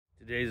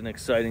Today's an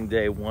exciting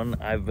day, one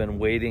I've been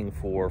waiting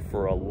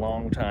for a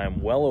long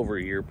time, well over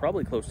a year,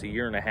 probably close to a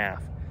year and a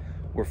half.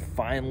 We're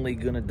finally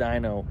gonna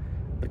dyno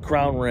the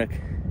Crown Rick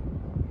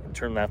and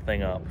turn that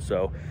thing up.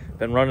 So,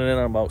 been running in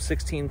on about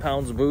 16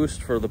 pounds of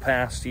boost for the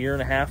past year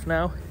and a half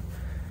now.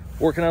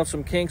 Working out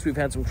some kinks. We've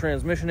had some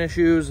transmission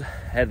issues.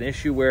 Had an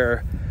issue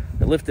where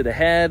it lifted a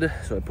head,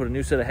 so I put a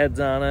new set of heads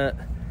on it,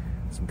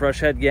 some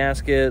fresh head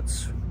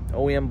gaskets,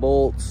 OEM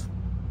bolts,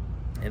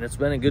 and it's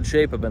been in good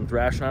shape. I've been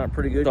thrashing on it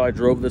pretty good. So I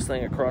drove this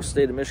thing across the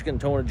state of Michigan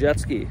towing a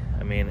jet ski.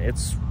 I mean,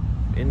 it's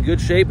in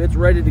good shape. It's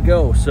ready to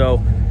go. So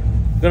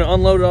I'm gonna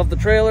unload it off the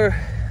trailer,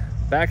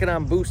 back it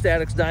on Boost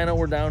Addicts Dyno.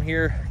 We're down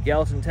here,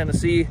 Gallatin,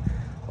 Tennessee.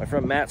 My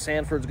friend Matt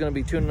Sanford's gonna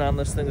be tuning on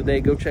this thing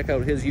today. Go check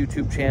out his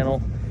YouTube channel.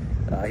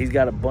 He's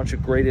got a bunch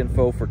of great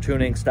info for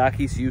tuning, stock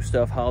ECU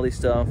stuff, Holley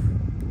stuff,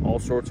 all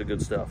sorts of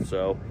good stuff.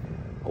 So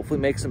hopefully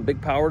make some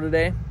big power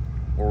today,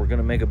 or we're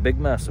gonna make a big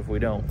mess if we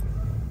don't.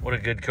 What a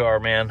good car,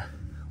 man.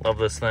 Love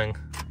this thing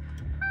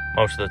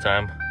most of the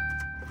time.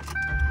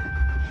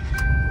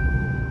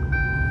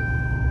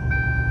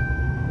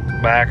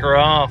 Back her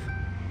off.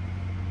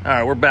 All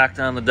right, we're back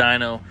on the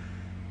dyno.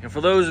 And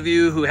for those of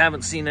you who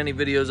haven't seen any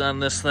videos on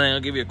this thing, I'll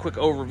give you a quick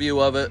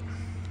overview of it.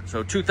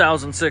 So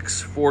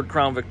 2006 Ford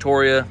Crown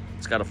Victoria.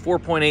 It's got a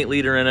 4.8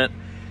 liter in it.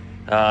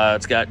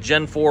 It's got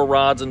Gen 4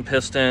 rods and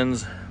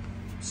pistons,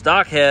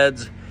 stock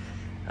heads.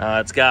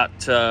 It's got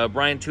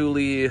Brian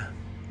Tooley,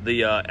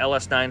 the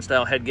LS9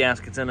 style head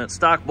gaskets in it,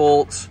 stock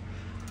bolts,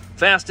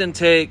 fast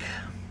intake,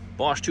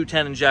 Bosch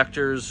 210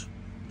 injectors,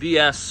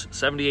 VS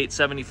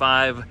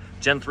 7875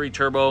 Gen 3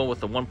 turbo with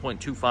the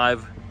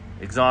 1.25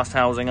 exhaust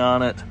housing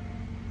on it.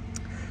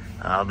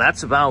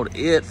 That's about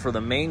it for the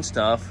main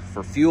stuff.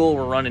 For fuel,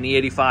 we're running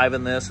E85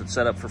 in this. It's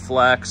set up for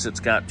flex. It's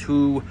got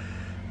two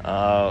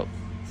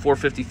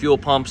 450 fuel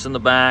pumps in the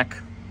back.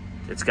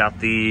 It's got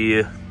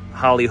the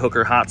Holley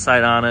hooker hot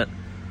side on it.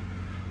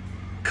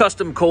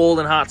 Custom cold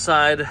and hot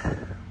side.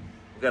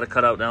 We've got a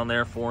cutout down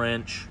there,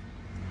 4-inch.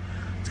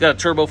 It's got a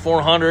turbo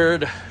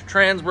 400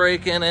 trans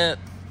brake in it.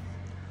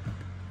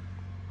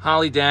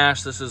 Holley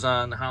dash. This is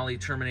on Holley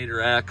Terminator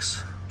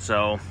X.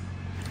 So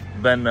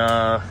been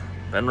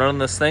running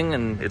this thing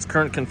in its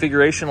current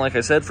configuration, like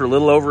I said, for a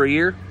little over a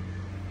year.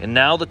 And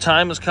now the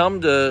time has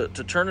come to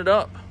turn it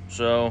up.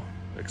 So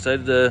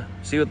excited to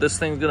see what this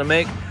thing's gonna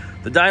make.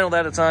 The dyno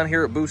that it's on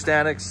here at Boost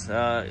Addicts,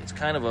 it's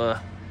kind of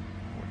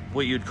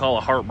what you'd call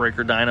a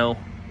heartbreaker dyno.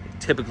 It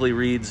typically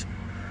reads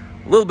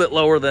a little bit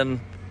lower than,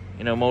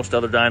 you know, most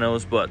other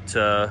dynos, but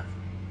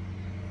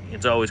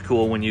it's always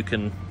cool when you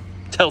can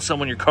tell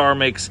someone your car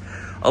makes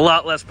a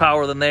lot less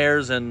power than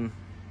theirs, and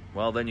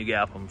well, then you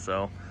gap them.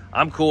 So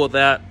I'm cool with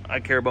that. I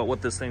care about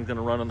what this thing's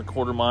gonna run in the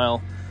quarter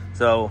mile.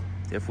 So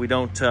if we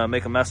don't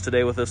make a mess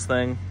today with this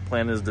thing,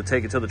 plan is to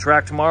take it to the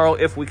track tomorrow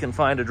if we can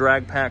find a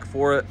drag pack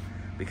for it,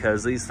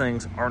 because these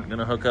things aren't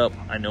gonna hook up,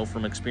 I know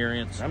from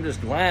experience. I'm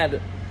just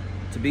glad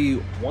to be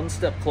one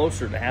step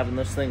closer to having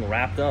this thing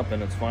wrapped up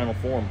in its final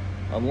form,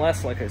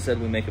 unless, like I said,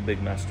 we make a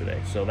big mess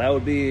today. So that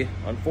would be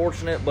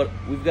unfortunate, but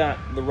we've got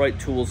the right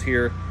tools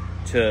here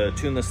to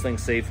tune this thing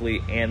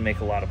safely and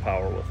make a lot of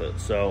power with it.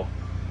 So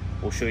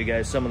we'll show you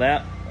guys some of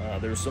that.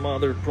 There's some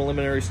other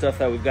preliminary stuff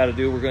that we've got to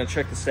do. We're going to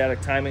check the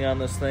static timing on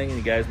this thing, and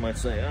you guys might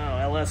say, oh,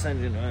 LS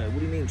engine, what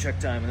do you mean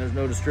check time? And there's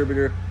no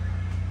distributor.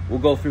 We'll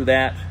go through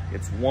that.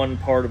 It's one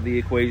part of the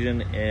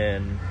equation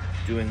in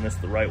doing this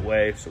the right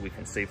way so we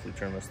can safely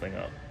turn this thing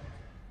up.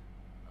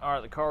 All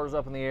right, the car is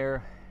up in the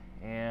air,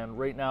 and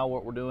right now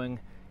what we're doing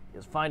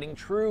is finding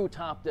true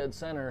top dead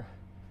center,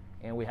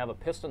 and we have a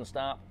piston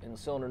stop in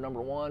cylinder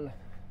number 1.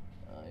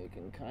 You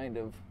can kind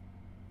of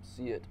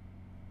see it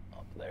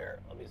up there.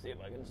 Let me see if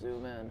I can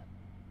zoom in.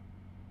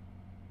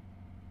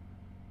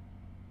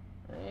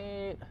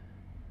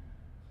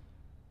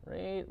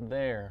 Right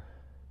there.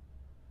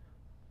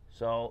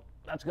 So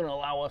that's going to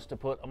allow us to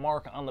put a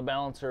mark on the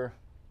balancer,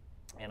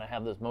 and I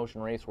have this Motion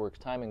Raceworks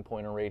timing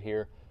pointer right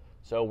here.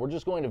 So we're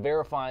just going to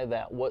verify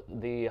that what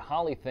the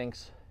Holley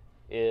thinks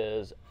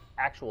is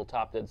actual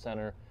top dead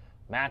center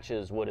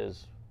matches what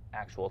is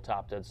actual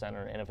top dead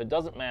center, and if it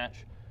doesn't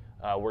match,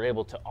 we're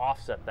able to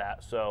offset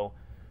that. So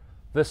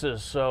this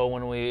is so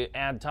when we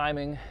add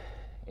timing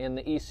in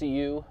the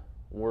ECU,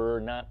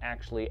 we're not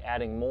actually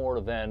adding more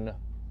than,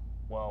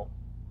 well,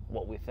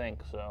 what we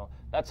think. So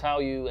that's how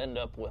you end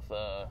up with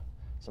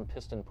some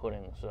piston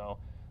pudding. So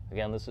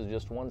again, this is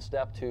just one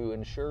step to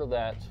ensure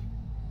that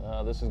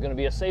this is going to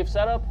be a safe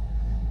setup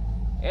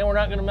and we're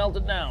not going to melt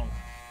it down.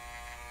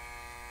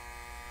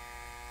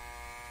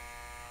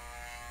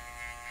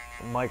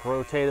 Mike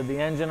rotated the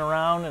engine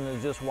around and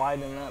is just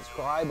widening that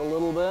scribe a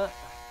little bit.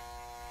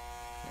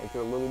 Make it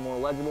a little more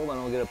legible. Then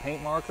I'll get a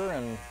paint marker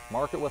and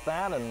mark it with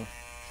that, and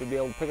should be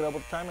able to pick it up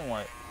with the timing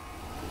light.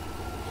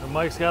 So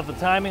Mike's got the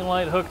timing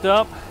light hooked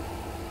up.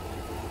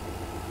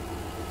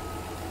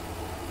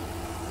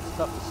 It's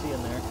tough to see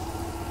in there.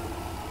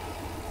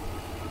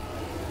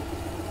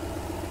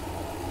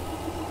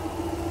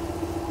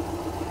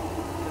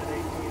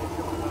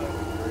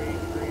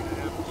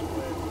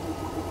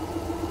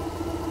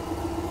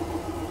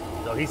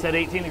 So He said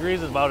 18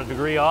 degrees is about a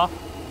degree off?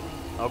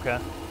 Okay.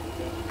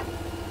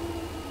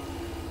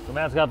 So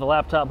Matt's got the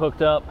laptop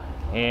hooked up,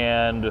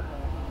 and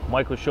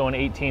Mike was showing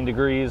 18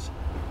 degrees.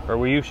 Or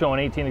were you showing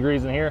 18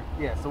 degrees in here?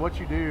 Yeah, so what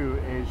you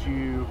do is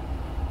you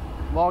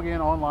log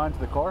in online to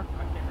the car,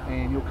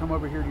 and you'll come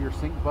over here to your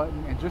sync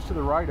button, and just to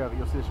the right of it,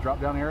 you'll see this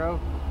drop-down arrow,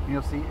 and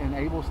you'll see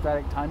enable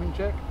static timing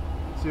check.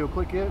 So you'll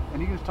click it, and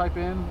you can just type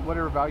in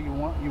whatever value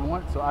you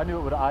want. So I knew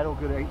it would idle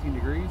good at 18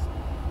 degrees,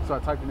 so I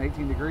typed in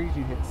 18 degrees,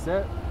 you hit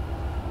set,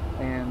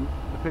 and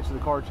the pitch of the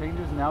car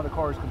changes, and now the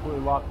car is completely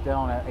locked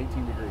down at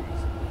 18 degrees.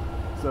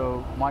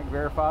 So Mike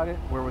verified it.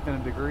 We're within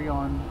a degree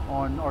on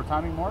our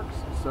timing marks.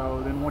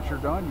 So then once you're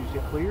done, you just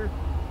hit clear,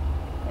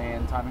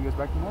 and timing goes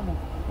back to normal.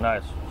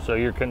 Nice. So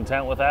you're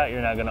content with that? You're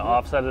not going to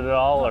offset it at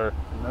all, or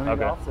no need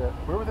to offset.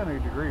 We're within a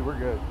degree. We're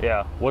good.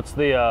 Yeah. What's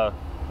the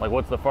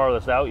what's the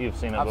farthest out you've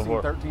seen it before?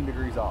 I've seen 13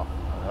 degrees off.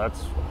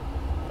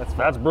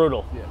 That's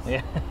brutal. Yes.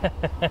 Yeah.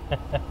 Yeah,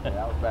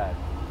 that was bad.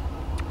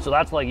 So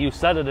that's like you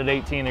set it at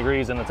 18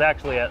 degrees, and it's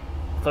actually at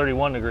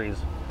 31 degrees.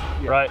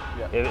 Yeah, right?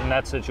 Yeah. In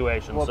that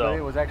situation. Well, so but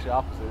it was actually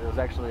opposite. It was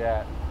actually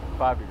at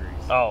 5 degrees.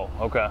 Oh,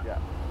 okay. Yeah.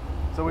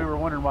 So we were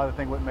wondering why the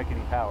thing wouldn't make any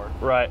power.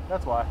 Right.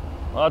 That's why.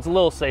 Well, it's a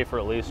little safer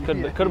at least. Could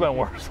have been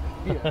worse.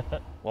 Yeah.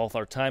 Well, with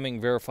our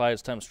timing verified,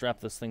 it's time to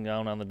strap this thing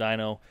down on the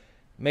dyno,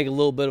 make a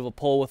little bit of a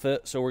pull with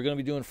it. So we're going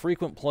to be doing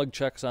frequent plug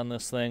checks on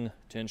this thing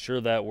to ensure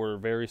that we're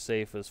very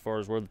safe as far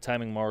as where the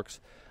timing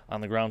marks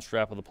on the ground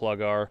strap of the plug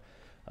are.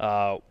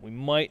 We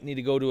might need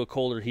to go to a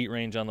colder heat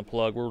range on the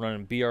plug. We're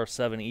running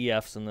BR7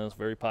 EFs in this,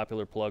 very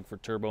popular plug for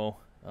turbo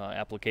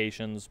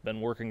applications. Been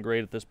working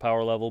great at this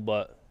power level,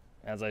 but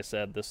as I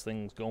said, this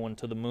thing's going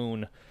to the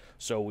moon,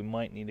 so we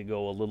might need to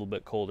go a little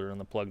bit colder in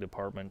the plug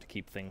department to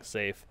keep things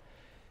safe.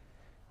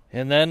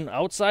 And then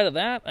outside of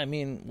that, I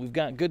mean, we've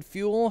got good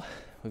fuel.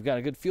 We've got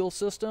a good fuel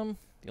system.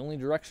 The only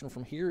direction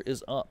from here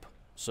is up.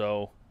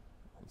 So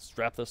let's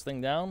strap this thing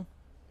down,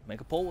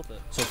 make a pull with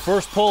it. So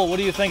first pull, what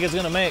do you think it's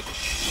going to make?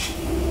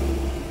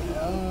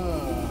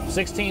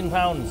 16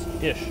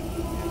 pounds-ish. Yeah,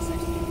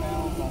 16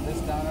 pounds on this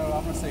dyno.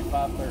 I'm going to say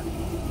 530.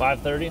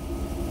 530?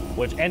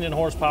 Which engine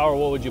horsepower,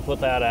 what would you put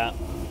that at?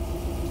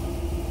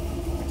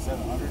 Like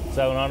 700.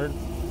 700?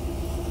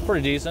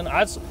 Pretty decent.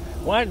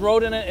 When I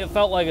rode in it, it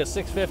felt like a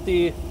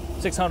 650,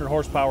 600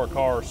 horsepower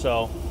car.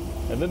 So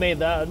if it made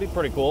that, it'd be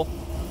pretty cool.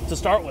 To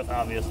start with,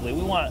 obviously.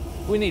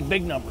 We need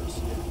big numbers.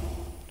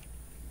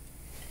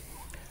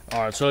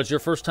 All right, so it's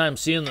your first time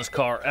seeing this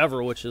car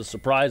ever, which is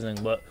surprising,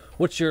 but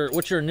what's your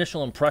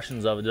initial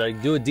impressions of it? Did I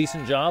do a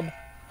decent job?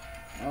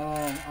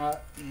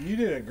 You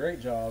did a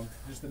great job.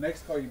 Just the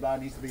next car you buy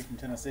needs to be from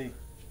Tennessee.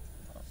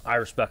 I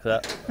respect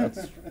that.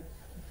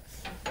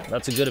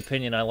 That's a good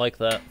opinion. I like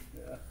that.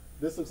 Yeah.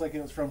 This looks like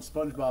it was from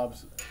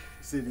SpongeBob's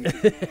city.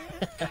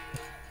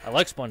 I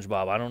like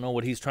SpongeBob. I don't know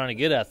what he's trying to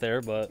get at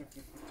there, but...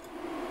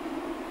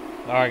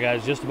 All right,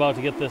 guys, just about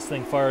to get this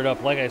thing fired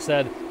up. Like I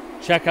said,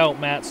 check out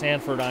Matt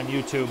Sanford on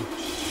YouTube.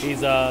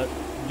 He's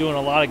doing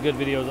a lot of good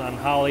videos on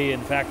Holley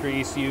and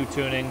factory ECU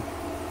tuning,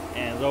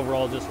 and is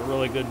overall just a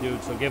really good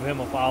dude. So give him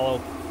a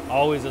follow.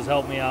 Always has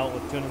helped me out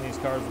with tuning these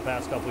cars the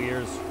past couple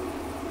years.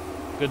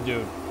 Good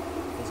dude.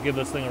 Let's give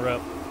this thing a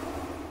rip.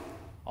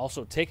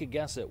 Also, take a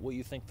guess at what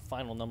you think the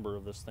final number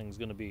of this thing is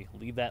going to be.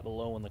 Leave that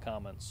below in the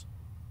comments.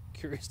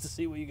 Curious to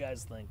see what you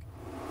guys think.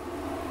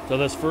 So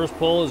this first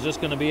pull is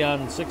just going to be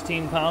on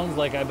 16 pounds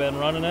like I've been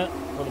running it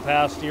for the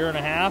past year and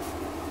a half.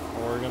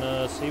 We're going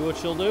to see what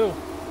she'll do.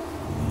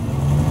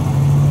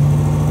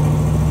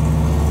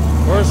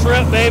 First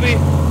rip, baby.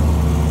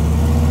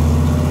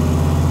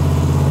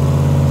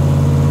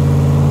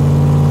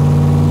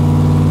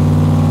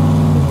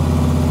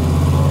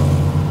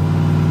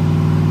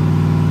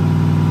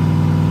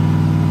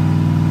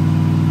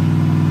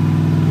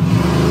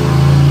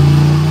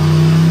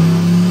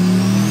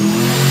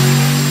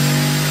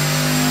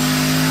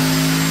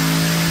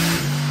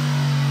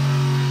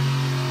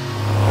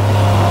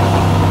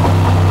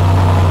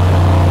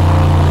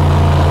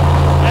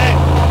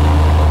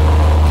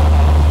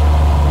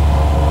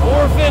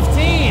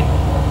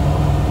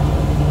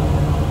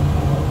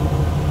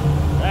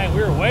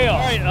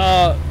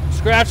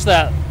 Scratch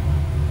that.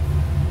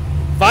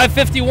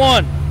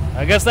 551.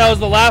 I guess that was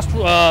the last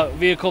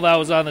vehicle that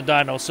was on the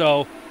dyno.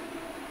 So,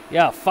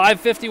 yeah,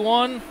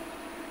 551.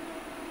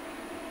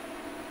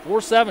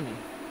 470.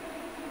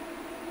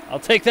 I'll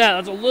take that.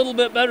 That's a little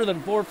bit better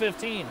than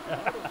 415.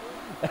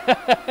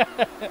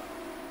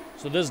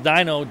 So this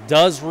dyno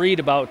does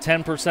read about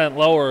 10%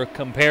 lower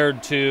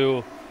compared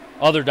to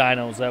other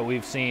dynos that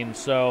we've seen.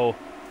 So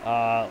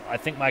I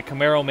think my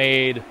Camaro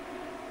made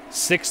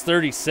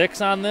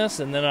 636 on this,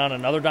 and then on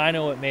another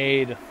dyno it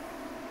made,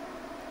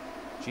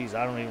 geez,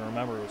 I don't even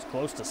remember. It was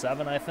close to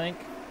 7, I think.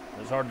 It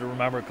was hard to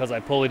remember because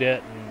I pulleyed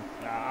it,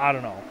 and I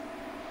don't know.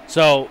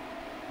 So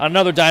on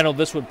another dyno,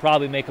 this would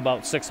probably make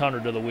about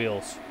 600 to the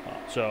wheels.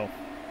 So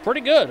pretty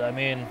good. I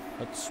mean,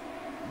 that's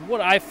what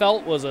I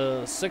felt was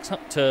a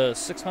 600 to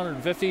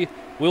 650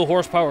 wheel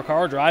horsepower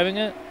car driving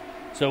it.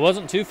 So it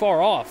wasn't too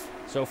far off.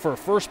 So for a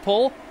first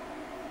pull,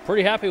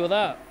 pretty happy with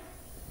that.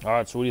 All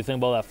right, so what do you think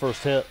about that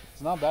first hit?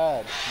 It's not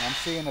bad. I'm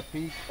seeing a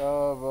peak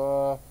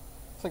of,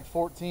 it's like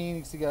 14.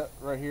 You see got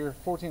right here,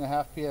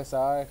 14.5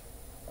 PSI.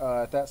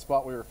 At that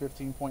spot, we were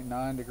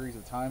 15.9 degrees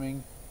of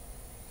timing.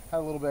 Had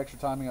a little bit extra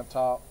timing up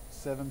top,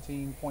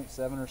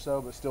 17.7 or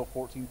so, but still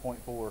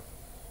 14.4.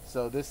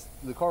 So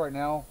the car right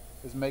now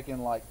is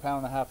making like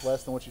 £1.5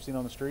 less than what you've seen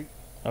on the street.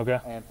 Okay.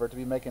 And for it to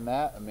be making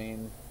that, I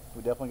mean,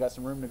 we definitely got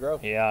some room to grow.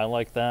 Yeah, I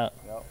like that.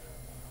 Yep.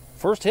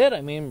 First hit,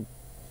 I mean,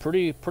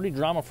 pretty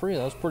drama free.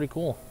 That was pretty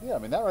cool. Yeah, I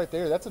mean that right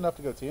there, that's enough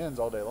to go 10s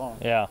all day long.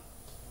 Yeah.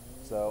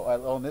 So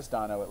on this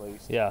dyno at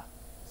least. Yeah.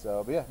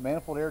 So, but yeah,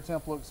 manifold air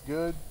temp looks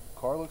good.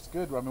 Car looks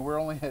good. I mean, we're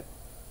only at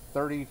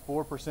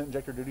 34%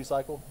 injector duty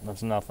cycle.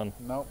 That's nothing.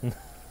 Nope.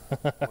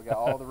 We got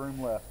all the room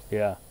left.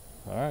 Yeah.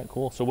 All right,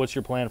 cool. So what's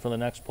your plan for the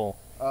next pull?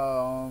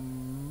 More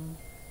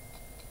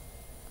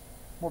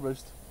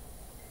boost.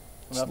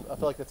 I mean, I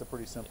feel like that's a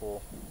pretty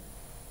simple.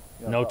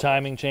 No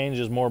timing change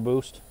is more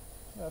boost?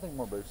 Yeah, I think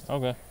more boost.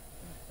 Okay.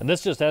 And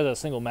this just has a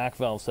single MAC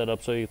valve set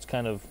up, so it's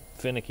kind of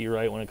finicky,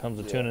 right? When it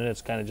comes to tuning it,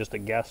 it's kind of just a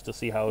guess to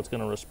see how it's going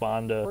to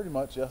respond to. Pretty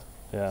much, yeah.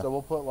 Yeah. So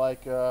we'll put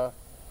like, what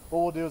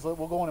we'll do is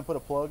we'll go in and put a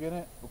plug in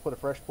it. We'll put a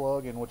fresh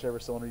plug in whichever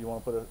cylinder you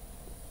want to put a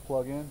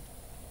plug in,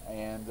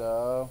 and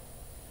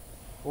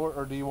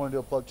or do you want to do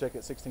a plug check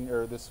at 16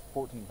 or this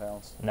 14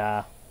 pounds?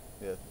 Nah.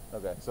 Yeah.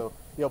 Okay. So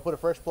yeah, put a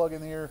fresh plug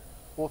in here.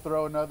 We'll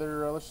throw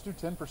another. Let's just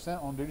do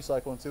 10% on duty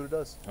cycle and see what it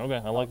does. Okay,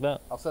 I like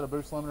that. I'll set a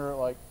boost limiter at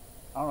like,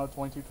 I don't know,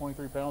 22,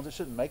 23 pounds. It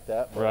shouldn't make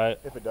that. But right.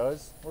 If it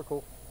does, we're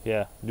cool.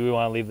 Yeah. Do we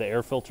want to leave the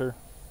air filter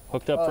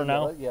hooked up for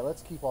now? Yeah,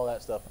 let's keep all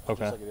that stuff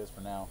okay. just like it is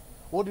for now.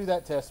 We'll do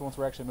that test once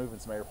we're actually moving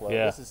some airflow.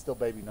 Yeah. This is still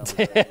baby numbers.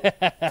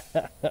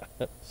 Right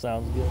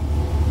Sounds good.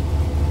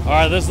 All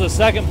right, this is the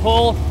second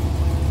pull.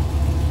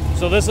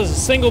 So this is a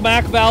single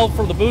MAC valve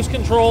for the boost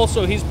control,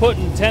 so he's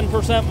putting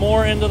 10%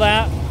 more into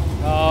that.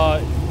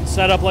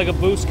 Set up like a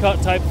boost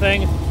cut type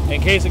thing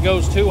in case it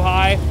goes too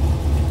high.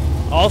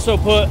 Also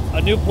put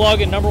a new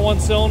plug in #1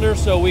 cylinder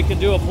so we can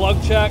do a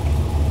plug check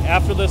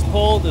after this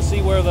pull to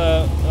see where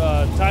the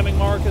timing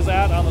mark is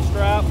at on the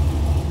strap.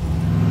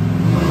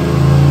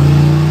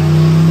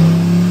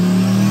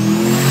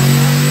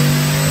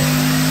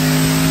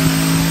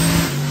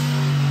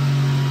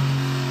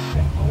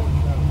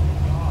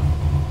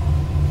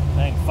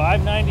 Dang,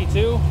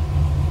 592,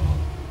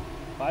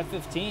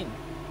 515.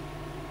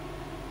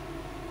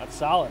 That's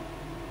solid.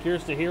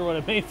 Curious to hear what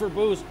it made for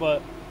boost,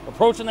 but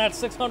approaching that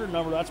 600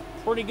 number, that's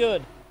pretty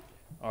good.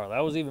 All right,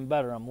 that was even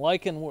better. I'm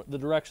liking the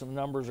direction the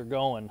numbers are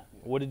going.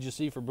 What did you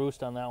see for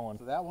boost on that one?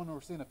 So that one,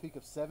 we're seeing a peak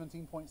of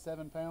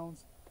 17.7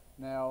 pounds.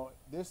 Now,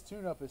 this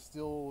tune-up is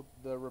still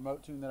the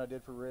remote tune that I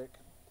did for Rick,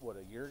 what,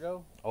 a year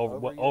ago?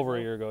 Over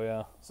a year ago,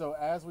 yeah. So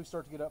as we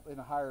start to get up in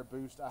a higher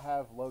boost, I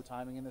have low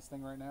timing in this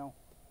thing right now.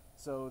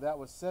 So that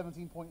was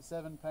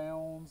 17.7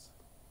 pounds.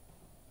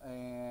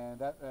 And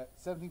that at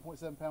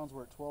 17.7 pounds,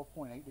 we're at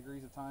 12.8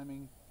 degrees of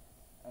timing.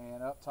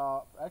 And up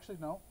top, actually,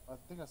 no, I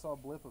think I saw a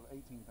blip of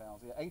 18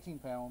 pounds. Yeah, 18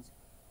 pounds,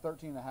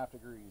 13.5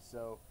 degrees.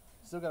 So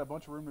still got a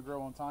bunch of room to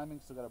grow on timing,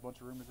 still got a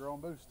bunch of room to grow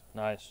on boost.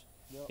 Nice.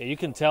 Yep. Yeah, you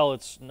can tell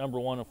it's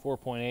 #1 at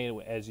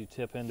 4.8 as you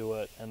tip into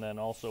it. And then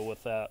also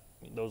with that,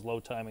 those low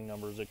timing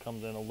numbers, it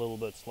comes in a little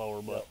bit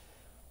slower, but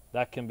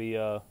that can be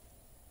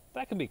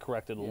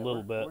corrected a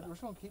little bit. We're just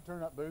going to keep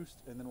turning up boost,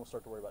 and then we'll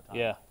start to worry about timing.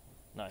 Yeah,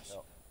 nice.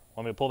 Yep.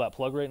 Want me to pull that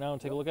plug right now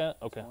and take a look at it?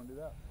 Okay. Do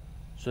that.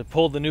 So I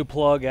pulled the new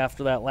plug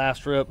after that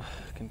last rip.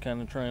 Can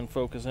kind of try and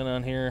focus in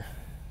on here.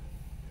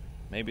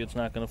 Maybe it's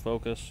not going to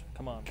focus.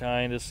 Come on.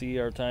 Kind of see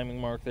our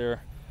timing mark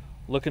there.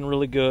 Looking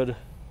really good.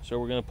 So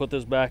we're going to put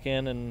this back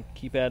in and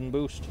keep adding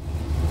boost.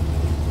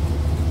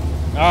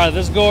 All right,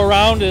 this go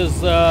around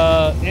is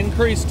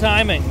increased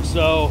timing.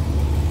 So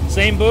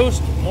same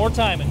boost, more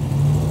timing.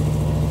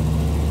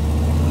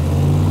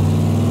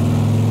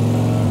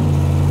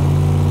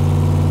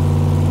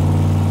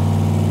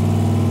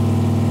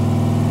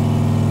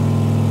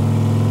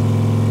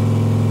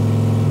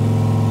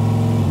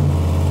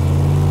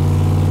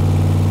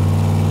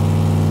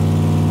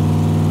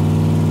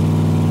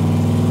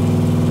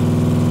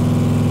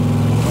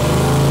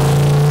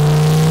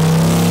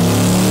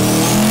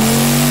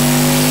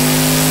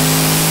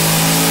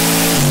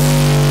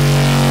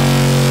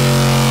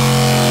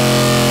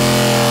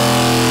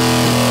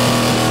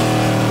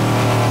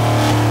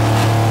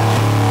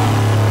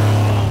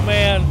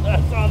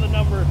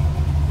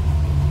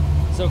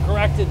 So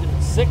corrected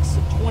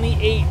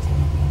 628,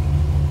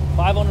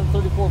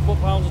 534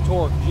 foot-pounds of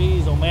torque.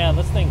 Jeez, oh man,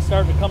 this thing's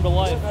starting to come to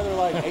life. Another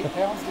like 8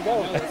 pounds to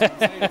go. No,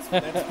 that's what I'm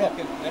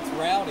saying. That's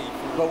rowdy.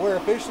 But we're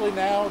officially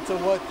now to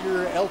what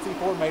your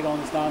LT4 made on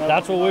this dyno.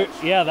 That's what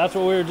that's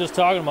what we were just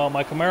talking about.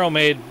 My Camaro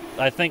made,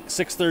 I think,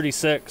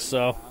 636.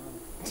 So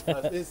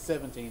it's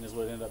 17 is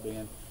what it ended up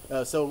being.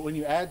 So when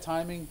you add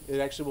timing, it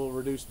actually will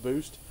reduce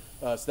boost.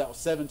 So that was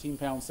 17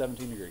 pounds,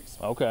 17 degrees.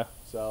 Okay.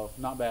 So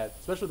not bad,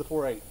 especially with the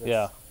 4.8.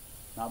 Yeah.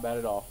 Not bad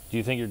at all. Do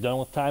you think you're done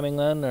with timing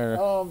then, or?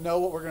 No.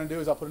 What we're going to do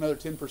is I'll put another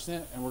 10%,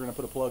 and we're going to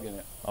put a plug in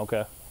it.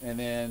 Okay. And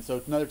then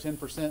so another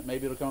 10%,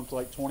 maybe it'll come up to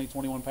like 20,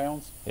 21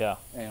 pounds. Yeah.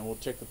 And we'll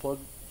check the plug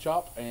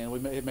chop,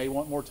 and it may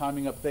want more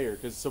timing up there.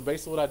 So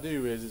basically what I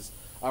do is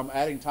I'm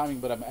adding timing,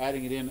 but I'm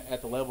adding it in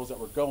at the levels that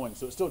we're going,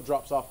 so it still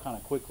drops off kind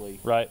of quickly.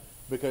 Right.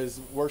 Because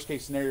worst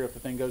case scenario, if the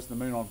thing goes to the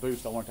moon on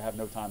boost, I want it to have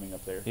no timing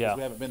up there. Yeah.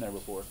 We haven't been there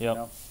before. Yep. You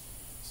know?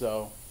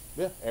 So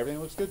yeah, everything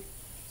looks good.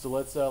 So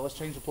let's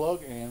change the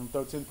plug and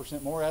throw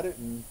 10% more at it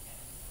and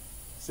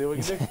see what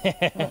we can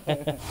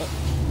do.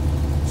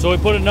 So we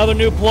put another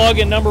new plug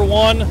in number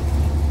 1.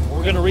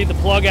 We're going to read the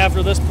plug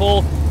after this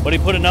pull, but he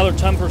put another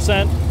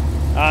 10%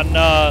 on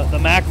the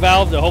MAC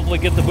valve to hopefully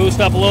get the boost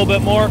up a little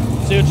bit more.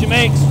 See what she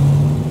makes.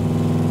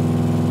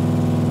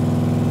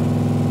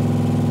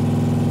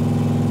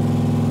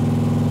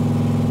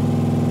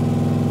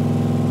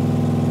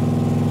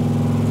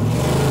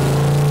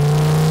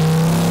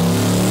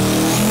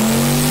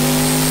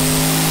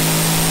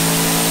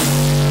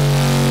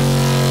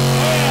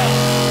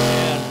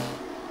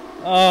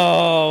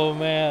 Oh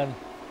man,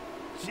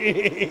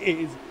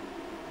 jeez,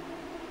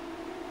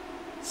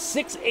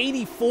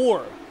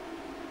 684.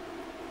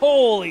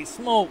 Holy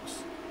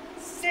smokes,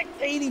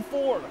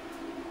 684.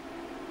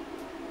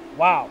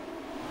 Wow.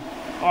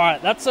 All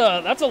right, that's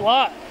a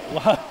lot.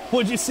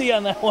 What'd you see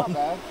on that one?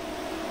 Not bad.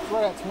 It's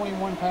right at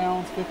 21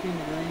 pounds, 15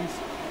 degrees.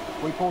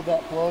 We pulled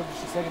that plug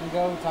just a second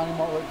ago. Timing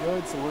won't look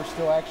good, so we're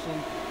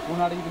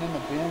not even in the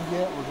bend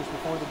yet. We're just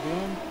before the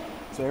bend.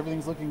 So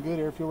everything's looking good.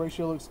 Air fuel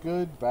ratio looks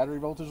good. Battery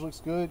voltage looks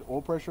good.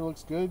 Oil pressure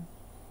looks good.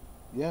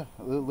 Yeah,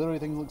 literally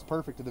everything looks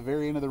perfect. At the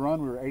very end of the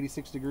run, we were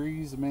 86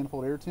 degrees of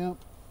manifold air temp.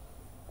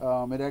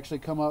 It actually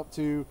come up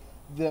to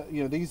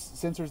these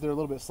sensors, they're a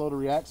little bit slow to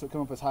react, so it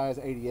come up as high as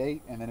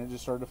 88, and then it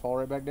just started to fall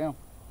right back down.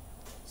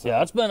 So,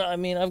 yeah, it's been, I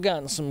mean, I've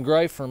gotten some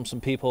grief from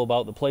some people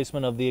about the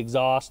placement of the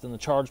exhaust and the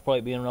charge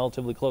plate being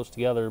relatively close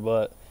together,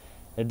 but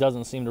it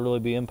doesn't seem to really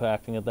be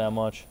impacting it that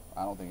much.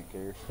 I don't think it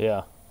cares.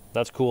 Yeah,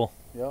 that's cool.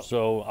 Yep.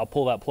 So I'll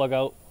pull that plug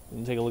out. You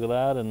can take a look at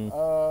that. And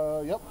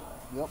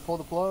Yep, pull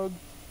the plug.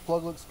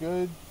 Plug looks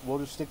good. We'll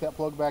just stick that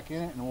plug back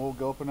in it, and we'll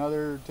go up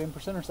another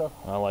 10% or so.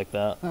 I like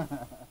that.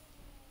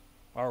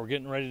 All right, we're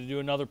getting ready to do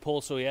another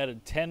pull, so we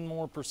added 10%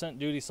 more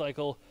duty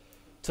cycle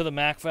to the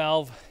MAC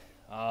valve.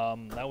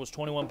 That was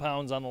 21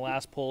 pounds on the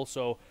last pull,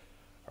 so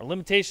our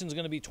limitation is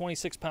going to be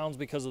 26 pounds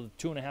because of the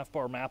 2.5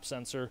 bar map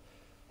sensor.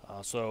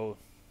 So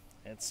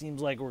it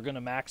seems like we're going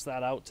to max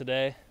that out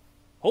today,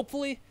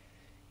 hopefully,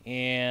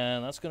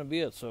 and that's going to be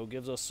it. So it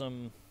gives us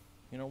some,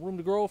 room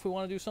to grow if we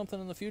want to do something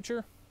in the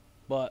future,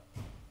 but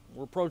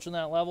we're approaching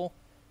that level.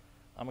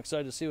 I'm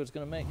excited to see what it's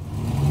going to make.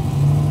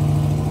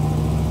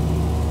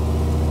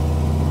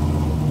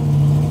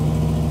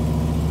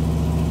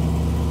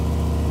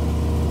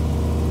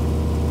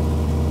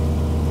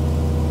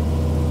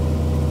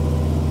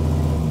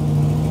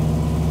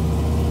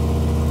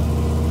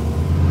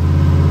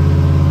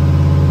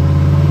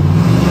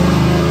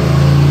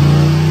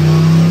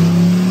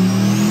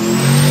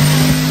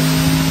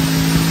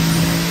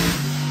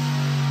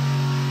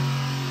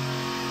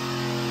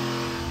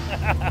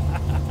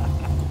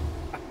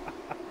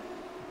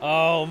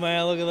 Oh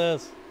man, look at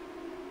this.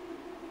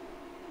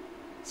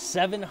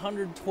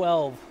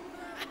 712.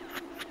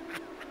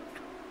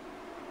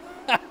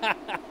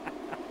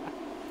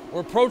 We're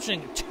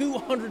approaching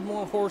 200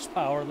 more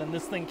horsepower than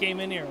this thing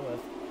came in here with.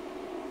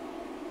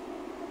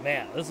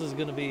 Man, this is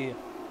gonna be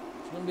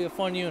a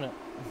fun unit.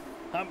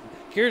 I'm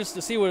curious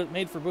to see what it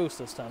made for boost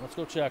this time. Let's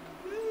go check.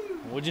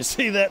 What'd you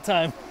see that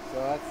time?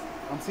 So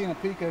I'm seeing a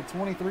peak of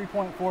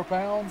 23.4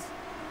 pounds.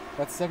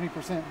 That's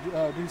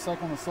 70% duty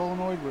cycle on the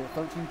solenoid. We're at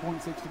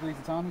 13.6 degrees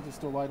of timing, just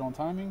still light on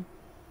timing.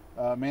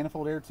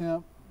 Manifold air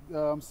temp,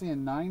 I'm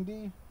seeing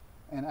 90,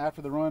 and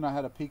after the run I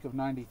had a peak of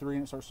 93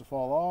 and it starts to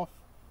fall off.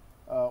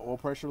 Oil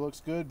pressure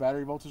looks good,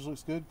 battery voltage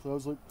looks good,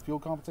 fuel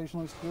compensation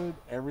looks good,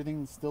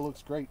 everything still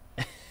looks great.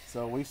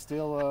 So we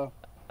still,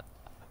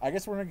 I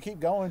guess we're going to keep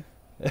going.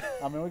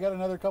 I mean, we got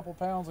another couple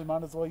pounds, we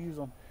might as well use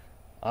them.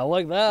 I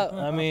like that.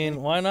 I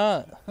mean, why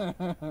not?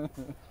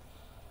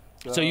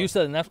 So you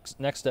said the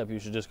next step you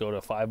should just go to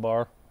a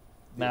 5-bar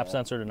map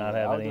sensor to not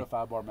have I would any. do a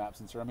 5-bar map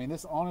sensor. I mean,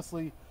 this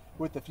honestly,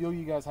 with the fuel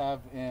you guys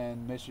have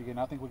in Michigan,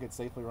 I think we could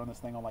safely run this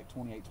thing on like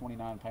 28,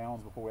 29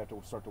 pounds before we have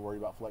to start to worry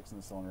about flexing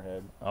the cylinder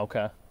head.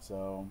 Okay.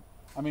 So,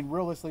 I mean,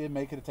 realistically,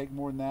 it could take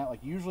more than that. Like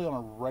usually on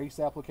a race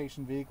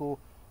application vehicle,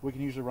 we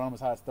can usually run them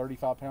as high as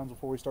 35 pounds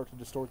before we start to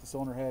distort the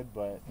cylinder head.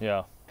 But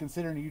yeah,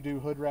 considering you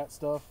do hood rat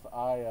stuff,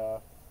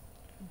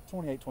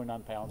 28,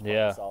 29 pounds,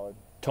 yeah, solid.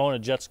 Towing a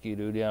jet ski,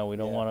 dude. Yeah, we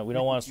don't want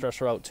to stress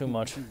her out too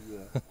much.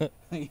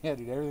 Yeah,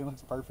 dude, everything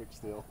looks perfect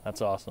still. That's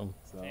awesome.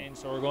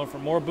 So we're going for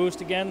more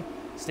boost again,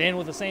 staying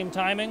with the same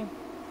timing.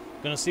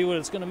 Gonna see what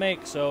it's gonna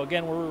make. So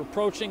again, we're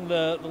approaching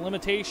the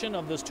limitation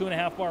of this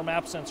 2.5 bar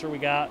map sensor we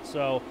got.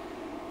 So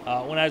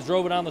when I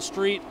drove it on the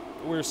street,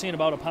 we were seeing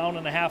about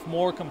 1.5 pounds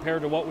more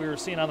compared to what we were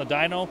seeing on the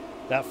dyno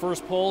that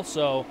first pull.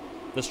 So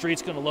the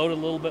street's gonna load a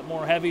little bit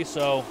more heavy.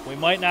 So we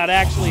might not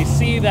actually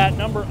see that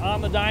number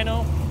on the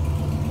dyno.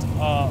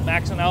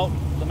 Maxing out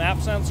the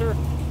map sensor,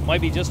 might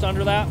be just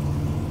under that.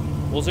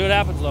 We'll see what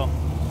happens though.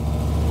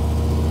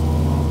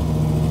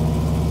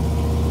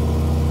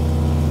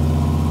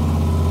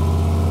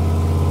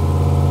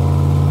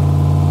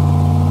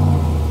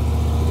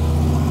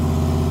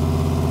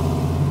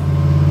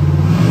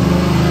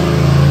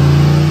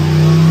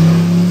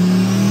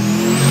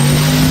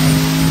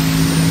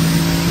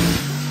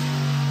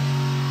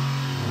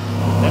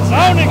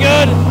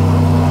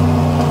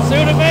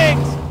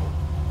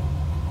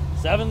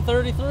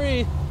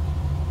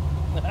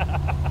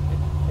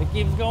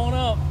 keeps going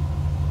up.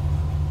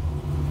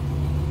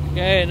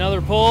 Okay,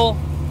 another pull,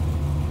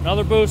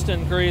 another boost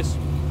increase.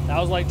 That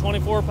was like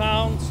 24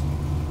 pounds.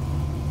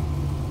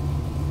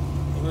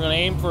 We're gonna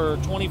aim for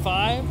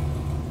 25.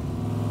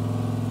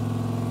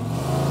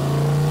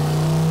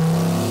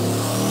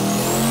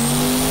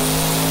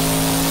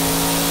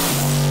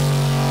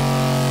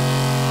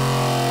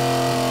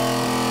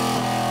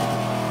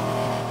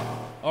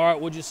 All right,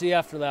 what'd you see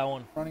after that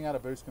one? Running out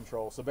of boost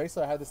control. So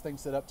basically I had this thing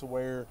set up to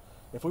where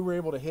if we were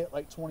able to hit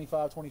like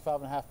 25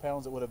 and a half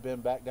pounds, it would have been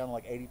back down to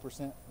like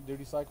 80%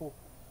 duty cycle,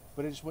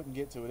 but it just wouldn't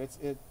get to it.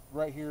 It's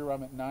right here,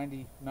 I'm at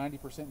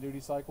 90% duty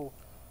cycle.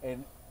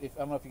 And if I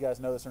don't know if you guys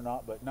know this or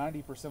not, but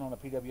 90% on a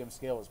PWM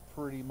scale is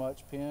pretty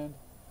much pinned.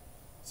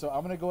 So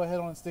I'm going to go ahead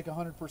on and stick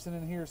 100%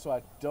 in here. So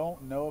I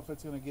don't know if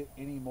it's going to get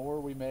any more.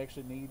 We may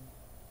actually need,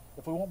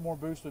 if we want more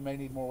boost, we may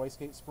need more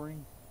wastegate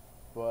spring.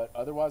 But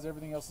otherwise,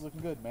 everything else is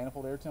looking good.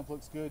 Manifold air temp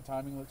looks good.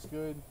 Timing looks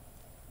good.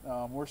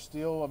 We're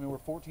still, I mean, we're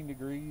 14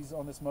 degrees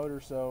on this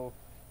motor. So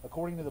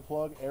according to the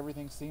plug,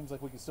 everything seems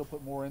like we can still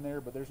put more in there.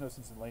 But there's no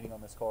sense in leaning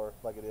on this car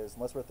like it is,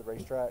 unless we're at the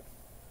racetrack.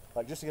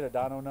 Like just to get a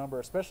dyno number,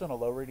 especially on a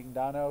low reading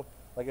dyno.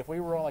 Like if we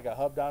were on like a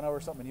hub dyno or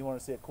something and you want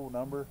to see a cool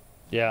number,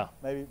 yeah,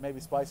 maybe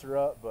spice her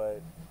up.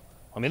 But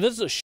I mean, this is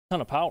a shit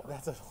ton of power.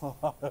 That's a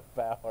lot of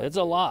power. It's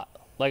a lot.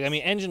 Like, I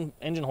mean,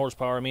 engine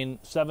horsepower, I mean,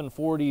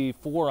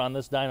 744 on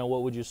this dyno,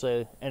 what would you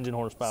say engine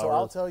horsepower? So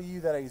I'll tell you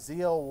that a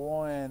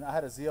ZL1, I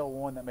had a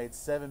ZL1 that made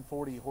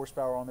 740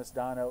 horsepower on this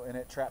dyno, and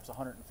it traps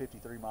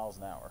 153 miles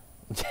an hour.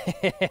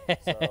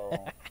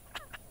 So,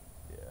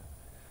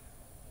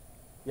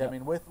 yeah, I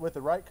mean, with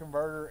the right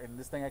converter, and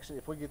this thing actually,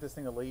 if we get this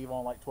thing to leave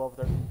on like 12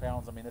 or 13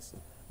 pounds, I mean, there's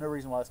no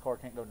reason why this car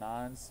can't go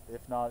 9s,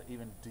 if not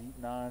even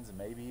deep 9s, and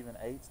maybe even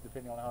 8s,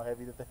 depending on how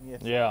heavy the thing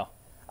is. Yeah.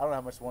 I don't know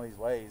how much one of these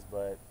weighs,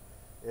 but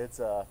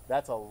it's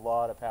that's a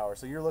lot of power.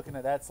 So you're looking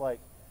at, that's like,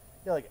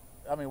 yeah, like,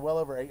 I mean, well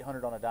over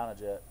 800 on a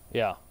Dynajet.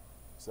 Yeah.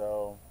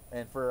 So,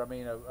 and for, I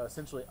mean, a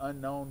essentially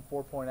unknown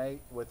 4.8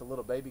 with a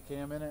little baby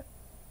cam in it,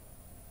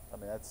 I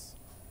mean, it's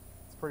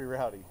pretty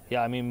rowdy.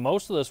 Yeah, I mean,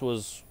 most of this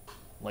was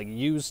like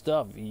used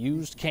stuff,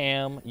 used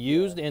cam,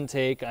 used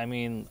intake. I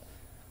mean,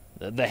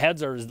 the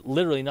heads are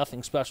literally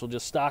nothing special,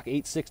 just stock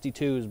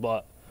 862s,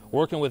 but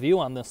working with you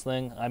on this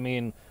thing, I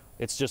mean,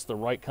 it's just the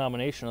right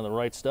combination of the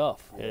right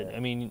stuff. Yeah. I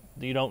mean,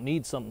 you don't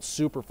need something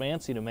super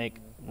fancy to make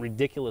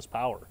ridiculous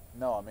power.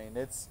 No, I mean,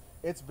 it's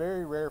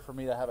very rare for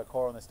me to have a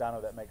car on this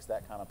dyno that makes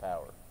that kind of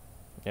power.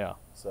 Yeah.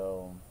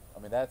 So, I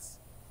mean, that's,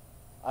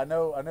 I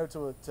know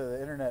to the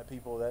internet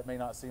people that may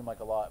not seem like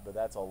a lot, but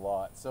that's a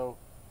lot. So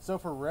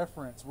for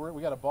reference,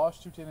 we got a Bosch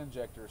 210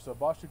 injector. So a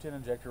Bosch 210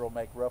 injector will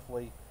make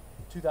roughly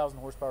 2,000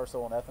 horsepower or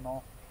so on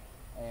ethanol.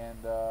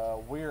 And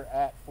we're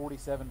at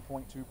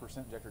 47.2%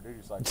 injector duty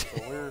cycle.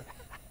 So we're,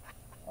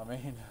 I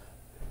mean,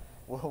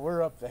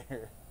 we're up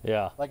there.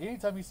 Yeah. Like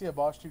anytime you see a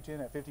Bosch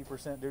 210 at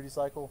 50% duty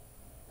cycle,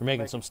 you're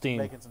making some steam.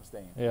 Making some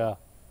steam. Yeah.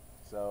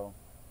 So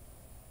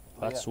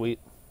that's yeah, sweet.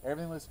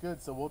 Everything looks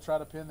good. So we'll try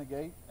to pin the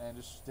gate and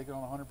just stick it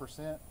on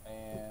 100%,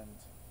 and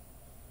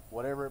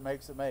whatever it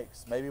makes, it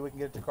makes. Maybe we can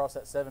get it to cross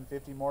that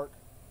 750 mark.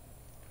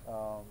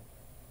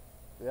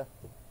 Yeah.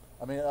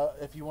 I mean,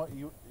 if you want,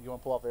 you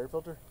want to pull off the air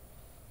filter?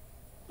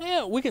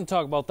 Yeah, we can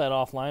talk about that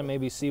offline.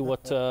 Maybe see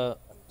what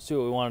we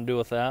want to do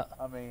with that.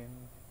 I mean,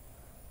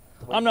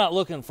 I'm not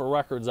looking for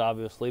records,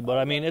 obviously, but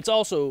I mean, it's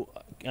also,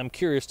 I'm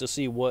curious to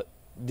see what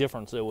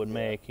difference it would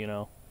make, you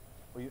know.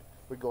 We'd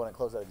go in and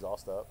close that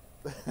exhaust up.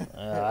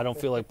 I don't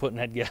feel like putting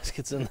head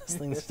gaskets in this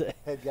thing today.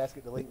 Head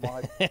gasket delete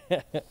mod.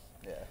 Yeah.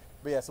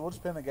 But yeah, so we'll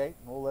just pin the gate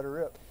and we'll let her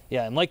rip.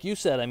 Yeah, and like you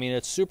said, I mean,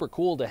 it's super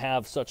cool to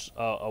have such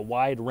a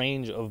wide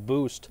range of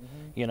boost,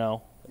 you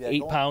know, Yeah,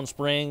 8-pound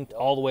spring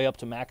all the way up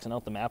to maxing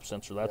out the map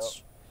sensor.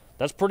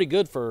 That's pretty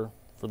good for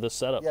this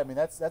setup. Yeah, I mean,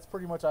 that's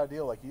pretty much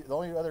ideal. Like the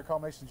only other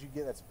combinations you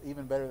get that's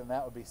even better than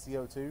that would be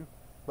CO2.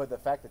 But the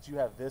fact that you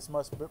have this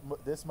much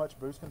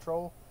boost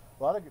control,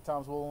 a lot of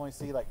times we'll only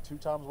see like 2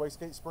 times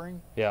wastegate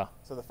spring. Yeah.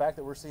 So the fact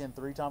that we're seeing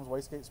 3 times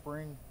wastegate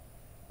spring,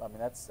 I mean,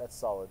 that's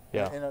solid.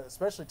 Yeah. And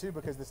especially too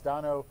because this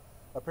dyno,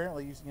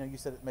 apparently you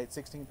said it made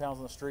 16 pounds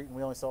on the street and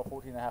we only saw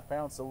 14 and a half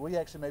pounds. So we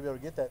actually may be able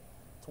to get that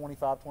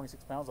 25,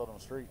 26 pounds out on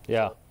the street.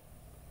 Yeah. So,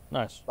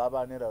 nice.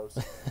 bye-bye Nittos.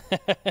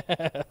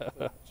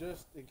 So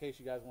just in case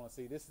you guys want to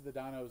see, this is the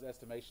dyno's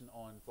estimation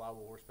on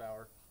flywheel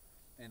horsepower.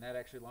 And that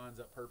actually lines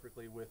up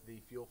perfectly with the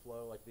fuel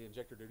flow, like the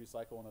injector duty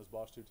cycle on those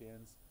Bosch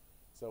 210s.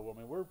 So, I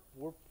mean,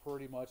 we're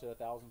pretty much at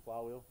 1,000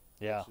 flywheel.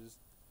 Yeah. Which is,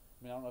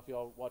 I mean, I don't know if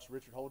y'all watch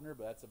Richard Holdner,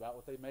 but that's about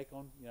what they make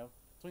on, you know,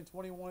 between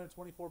 21 and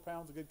 24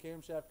 pounds of good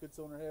camshaft, good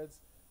cylinder heads,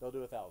 they'll do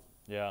 1,000.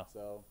 Yeah.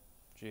 So,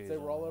 Jeez, say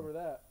we're all over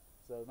that.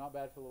 So, not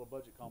bad for a little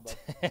budget combo.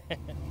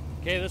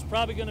 Okay, this is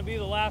probably going to be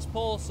the last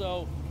pull,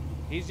 so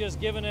he's just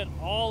giving it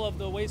all of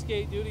the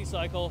wastegate duty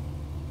cycle.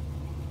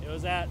 It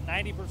was at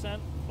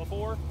 90%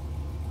 before.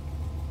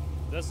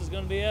 This is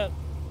going to be it.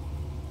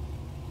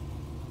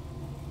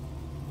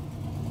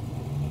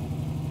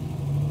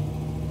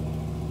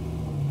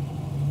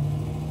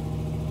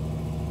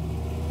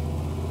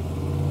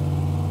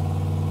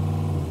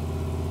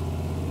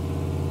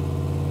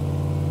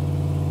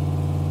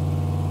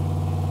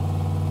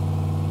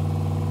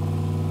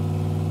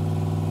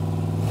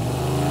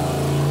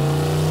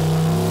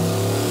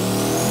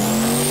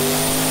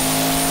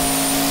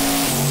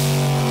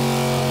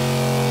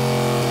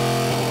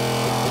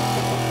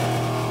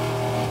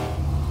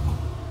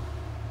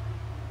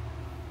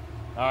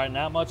 All right,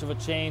 not much of a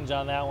change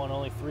on that one,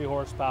 only 3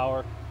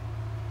 horsepower.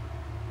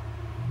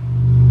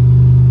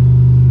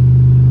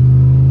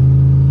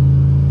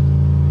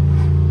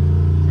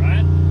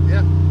 Right?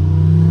 Yeah.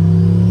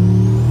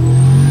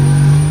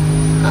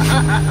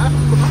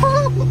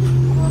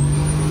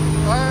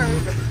 All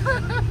right.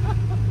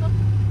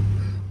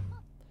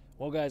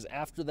 Well, guys,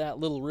 after that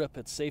little rip,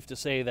 it's safe to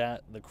say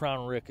that the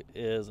Crown Rick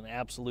is an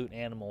absolute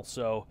animal.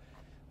 So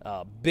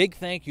big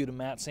thank you to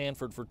Matt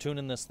Sanford for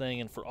tuning this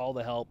thing and for all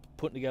the help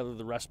putting together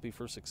the recipe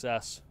for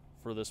success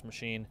for this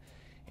machine,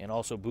 and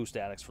also Boost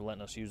Addicts for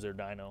letting us use their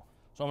dyno.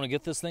 So I'm going to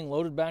get this thing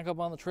loaded back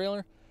up on the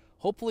trailer.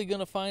 Hopefully going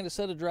to find a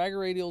set of dragger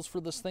radials for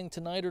this thing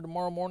tonight or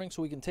tomorrow morning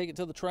so we can take it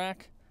to the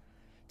track.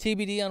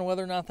 TBD on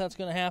whether or not that's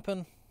going to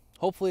happen.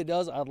 Hopefully it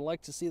does. I'd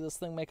like to see this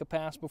thing make a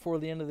pass before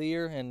the end of the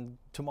year, and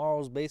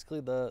tomorrow's basically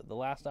the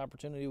last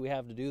opportunity we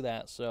have to do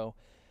that. So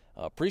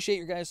appreciate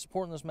your guys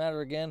supporting this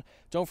matter again.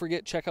 Don't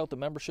forget, check out the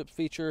membership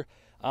feature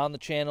on the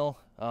channel.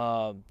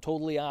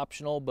 Totally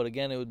optional, but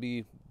again, it would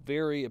be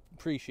very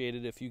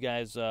appreciated if you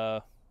guys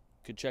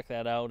could check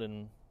that out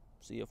and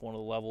see if one of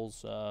the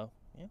levels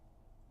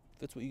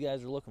fits what you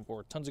guys are looking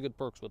for. Tons of good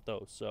perks with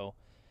those. So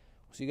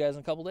we'll see you guys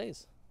in a couple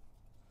days.